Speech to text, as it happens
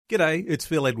G'day, it's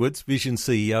Phil Edwards, Vision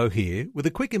CEO here, with a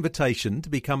quick invitation to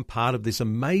become part of this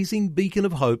amazing beacon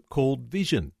of hope called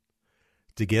Vision.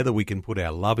 Together we can put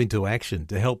our love into action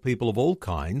to help people of all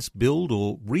kinds build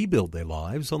or rebuild their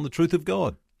lives on the truth of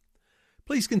God.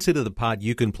 Please consider the part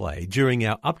you can play during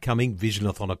our upcoming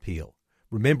Visionathon appeal,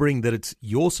 remembering that it's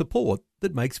your support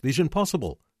that makes Vision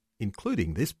possible,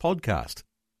 including this podcast.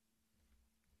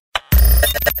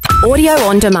 Audio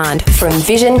on demand from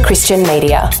Vision Christian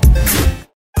Media.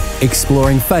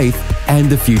 Exploring faith and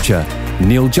the future.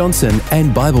 Neil Johnson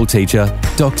and Bible teacher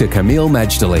Dr. Kameel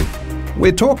Majdali.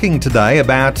 We're talking today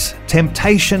about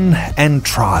temptation and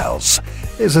trials.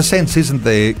 There's a sense, isn't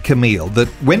there, Kameel, that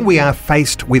when we are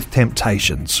faced with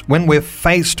temptations, when we're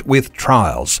faced with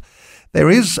trials,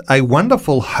 there is a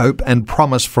wonderful hope and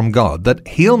promise from God that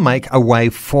He'll make a way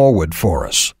forward for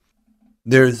us.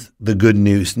 There's the good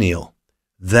news, Neil,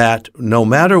 that no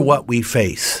matter what we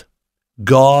face,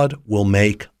 God will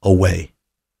make a way.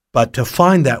 But to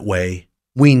find that way,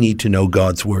 we need to know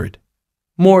God's Word.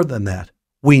 More than that,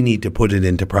 we need to put it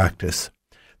into practice.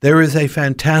 There is a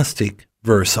fantastic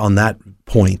verse on that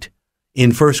point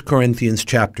in 1 Corinthians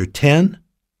chapter 10,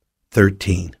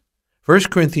 13. 1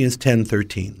 Corinthians 10,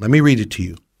 13. Let me read it to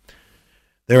you.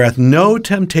 There hath no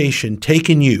temptation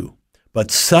taken you,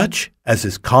 but such as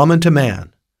is common to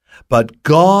man. But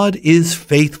God is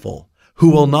faithful, who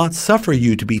will not suffer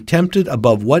you to be tempted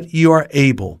above what you are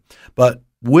able, but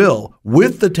will,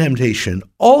 with the temptation,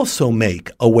 also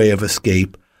make a way of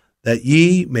escape, that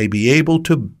ye may be able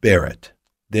to bear it.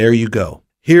 There you go.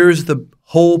 Here's the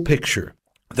whole picture.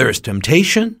 There's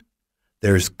temptation,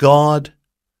 there's God,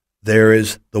 there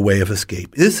is the way of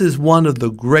escape. This is one of the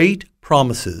great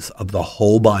promises of the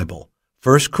whole Bible.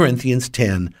 1 Corinthians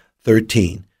 10,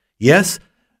 13. Yes,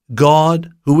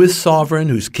 God, who is sovereign,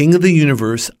 who's king of the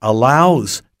universe,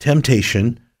 allows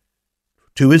temptation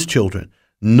to his children,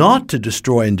 not to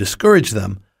destroy and discourage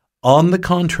them. On the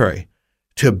contrary,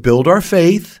 to build our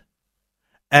faith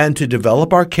and to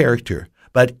develop our character.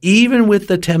 But even with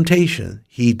the temptation,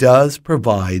 he does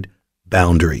provide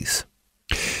boundaries.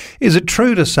 Is it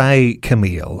true to say,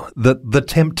 Kameel, that the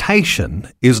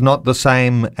temptation is not the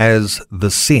same as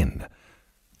the sin?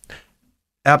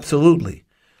 Absolutely.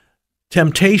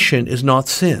 Temptation is not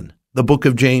sin. The book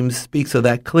of James speaks of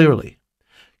that clearly.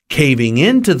 Caving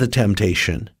into the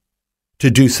temptation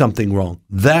to do something wrong,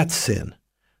 that's sin.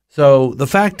 So the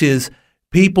fact is,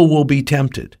 people will be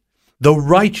tempted. The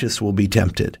righteous will be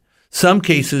tempted. Some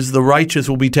cases, the righteous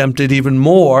will be tempted even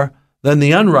more than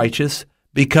the unrighteous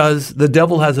because the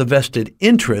devil has a vested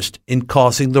interest in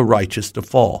causing the righteous to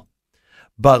fall.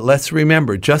 But let's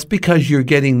remember, just because you're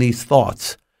getting these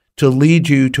thoughts to lead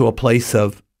you to a place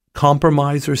of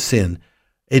compromise or sin,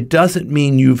 it doesn't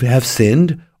mean you have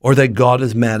sinned or that God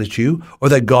is mad at you or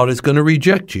that God is going to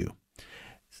reject you.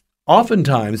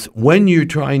 Oftentimes, when you're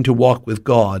trying to walk with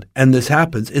God and this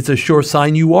happens, it's a sure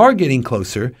sign you are getting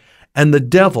closer and the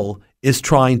devil is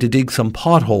trying to dig some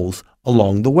potholes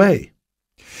along the way.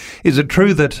 Is it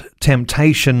true that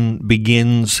temptation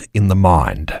begins in the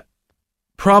mind?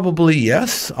 Probably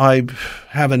yes. I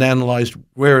haven't analyzed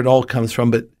where it all comes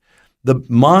from, but the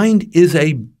mind is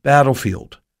a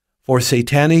battlefield for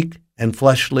satanic and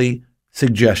fleshly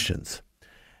suggestions.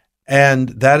 And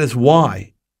that is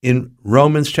why in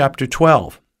Romans chapter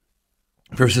 12,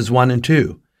 verses 1 and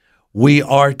 2, we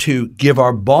are to give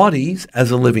our bodies as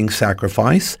a living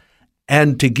sacrifice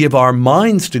and to give our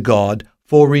minds to God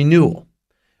for renewal.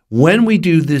 When we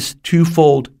do this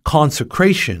twofold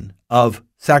consecration of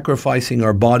sacrificing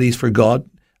our bodies for God,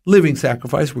 living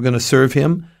sacrifice, we're going to serve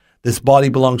Him. This body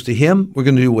belongs to Him. We're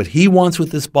going to do what He wants with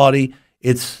this body.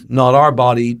 It's not our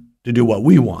body to do what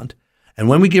we want. And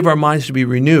when we give our minds to be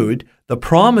renewed, the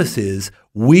promise is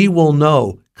we will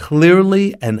know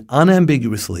clearly and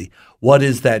unambiguously what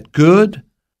is that good,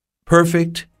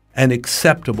 perfect, and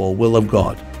acceptable will of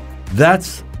God.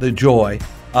 That's the joy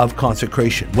of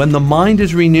consecration. When the mind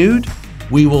is renewed,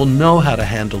 we will know how to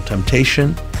handle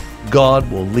temptation. God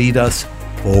will lead us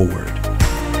forward.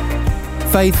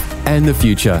 Faith and the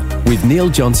Future with Neil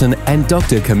Johnson and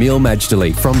Dr. Kameel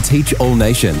Majdali from Teach All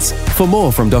Nations. For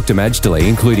more from Dr. Majdali,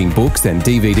 including books and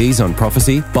DVDs on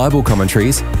prophecy, Bible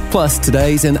commentaries, plus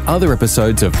today's and other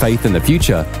episodes of Faith and the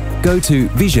Future, go to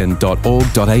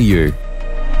vision.org.au.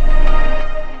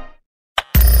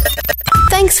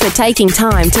 Thanks for taking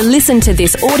time to listen to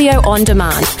this audio on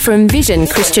demand from Vision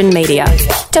Christian Media.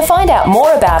 To find out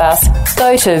more about us,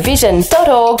 go to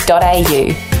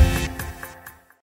vision.org.au.